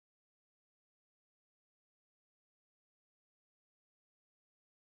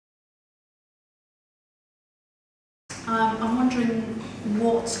I'm wondering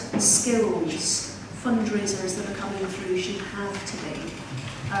what skills fundraisers that are coming through should have today.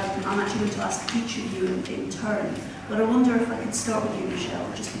 I'm actually going to ask each of you in turn, but I wonder if I could start with you,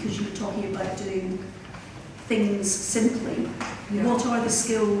 Michelle, just because you were talking about doing things simply. Yeah. What are the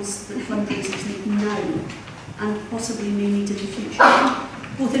skills that fundraisers need now and possibly may need in the future,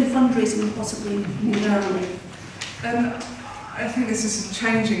 both in fundraising and possibly more generally? I think this is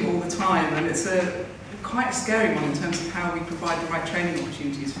changing all the time, and it's quite a scary one in terms of how we provide the right training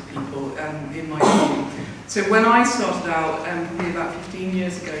opportunities for people in my team. So when I started out, probably about 15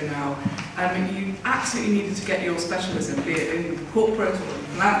 years ago now, you absolutely needed to get your specialism, be it in corporate or in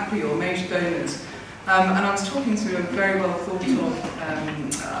philanthropy or major donors. And I was talking to a very well thought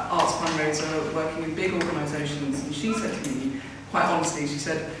of arts fundraiser working in big organisations, and she said to me, quite honestly, she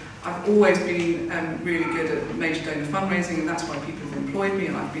said, I've always been really good at major donor fundraising, and that's why people have employed me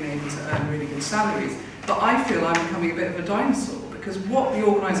and I've been able to earn really good salaries. But I feel I'm becoming a bit of a dinosaur, because what the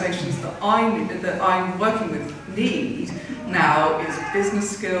organisations that I'm working with need now is business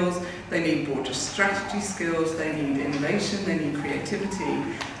skills, they need broader strategy skills, they need innovation, they need creativity.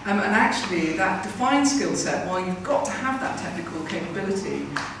 And actually that defined skill set, while you've got to have that technical capability,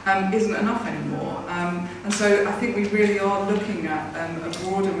 isn't enough anymore. And so I think we really are looking at a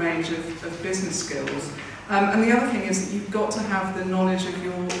broader range of business skills. And the other thing is that you've got to have the knowledge of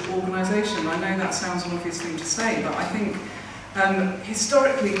your organisation. I know that sounds an obvious thing to say, but I think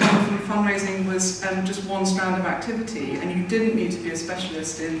historically, fundraising was just one strand of activity, and you didn't need to be a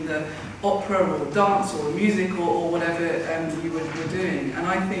specialist in the opera or dance or music or whatever you were doing. And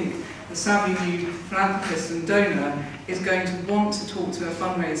I think the savvy new philanthropist and donor is going to want to talk to a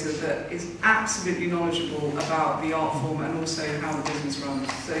fundraiser that is absolutely knowledgeable about the art form and also how the business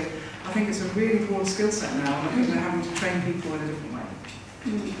runs. So I think it's a really broad skill set now, and I think we're having to train people in a different way.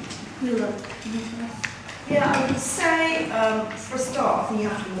 Yeah, I would say, for a start, I think you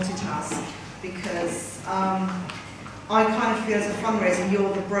have to multitask, because I kind of feel as a fundraiser,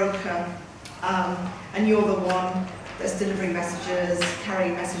 you're the broker, and you're the one that's delivering messages,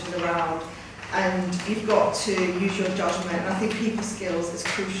 carrying messages around, and you've got to use your judgment. And I think people skills is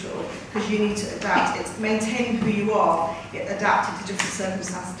crucial, because you need to adapt. It's maintaining who you are, yet adapting to different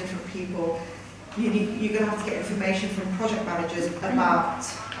circumstances, different people. You're going to have to get information from project managers about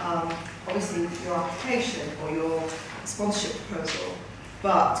obviously your application or your sponsorship proposal,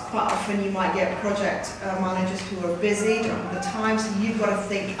 but quite often you might get project managers who are busy, don't have the time, so you've got to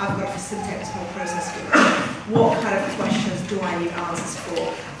think, I've got to facilitate this whole process for them. What kind of questions do I need answers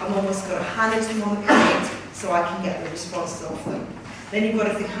for? I'm almost got to hand it to them on the plate so I can get the responses off them. Then you've got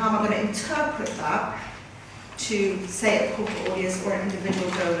to think, how am I going to interpret that to, say, a corporate audience or an individual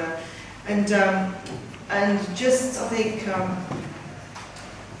donor? And just, I think,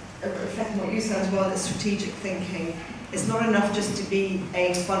 reflecting what you said as well, that strategic thinking. It's not enough just to be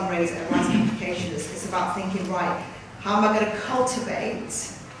a fundraiser and write applications. It's about thinking, right, how am I going to cultivate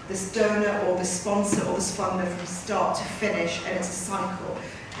this donor or this sponsor or this funder from start to finish, and it's a cycle.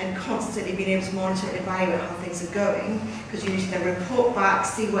 And constantly being able to monitor and evaluate how things are going, because you need to then report back,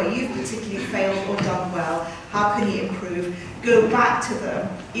 see where you've particularly failed or done well, how can you improve, go back to them,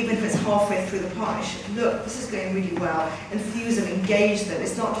 even if it's halfway through the partnership, look, this is going really well, enthuse them, engage them.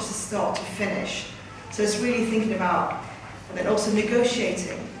 It's not just a start to finish. So it's really thinking about, and then also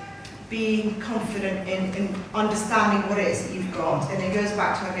negotiating, being confident in understanding what it is that you've got, and it goes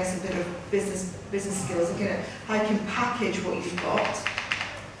back to, I guess, a bit of business skills, again, how you can package what you've got,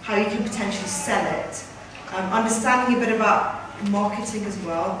 how you can potentially sell it, understanding a bit about marketing as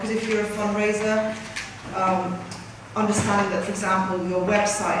well, because if you're a fundraiser, understanding that, for example, your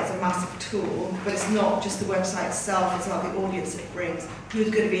website is a massive tool, but it's not just the website itself, it's about the audience it brings. Who's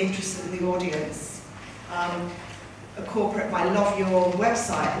going to be interested in the audience? A corporate might love your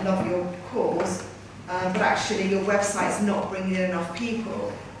website, love your cause, but actually your website's not bringing in enough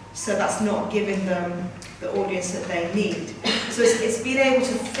people, so that's not giving them the audience that they need. So it's being able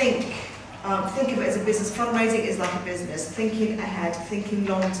to think of it as a business. Fundraising is like a business, thinking ahead, thinking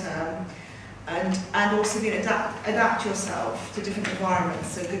long term, and also being adapt yourself to different environments,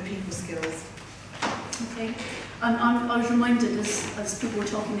 so good people skills. Okay, I was reminded as people were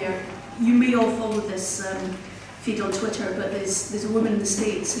talking there, you may all follow this feed on Twitter, but there's a woman in the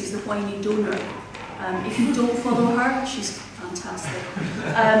States who's the whiny donor. If you don't follow her, she's fantastic.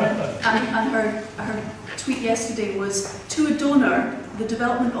 And her tweet yesterday was, to a donor, the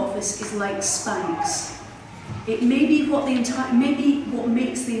development office is like Spanx. It may be what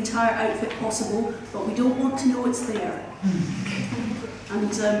makes the entire outfit possible, but we don't want to know it's there.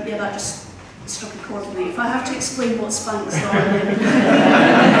 And yeah, that just struck a chord with me. If I have to explain what Spanx are, then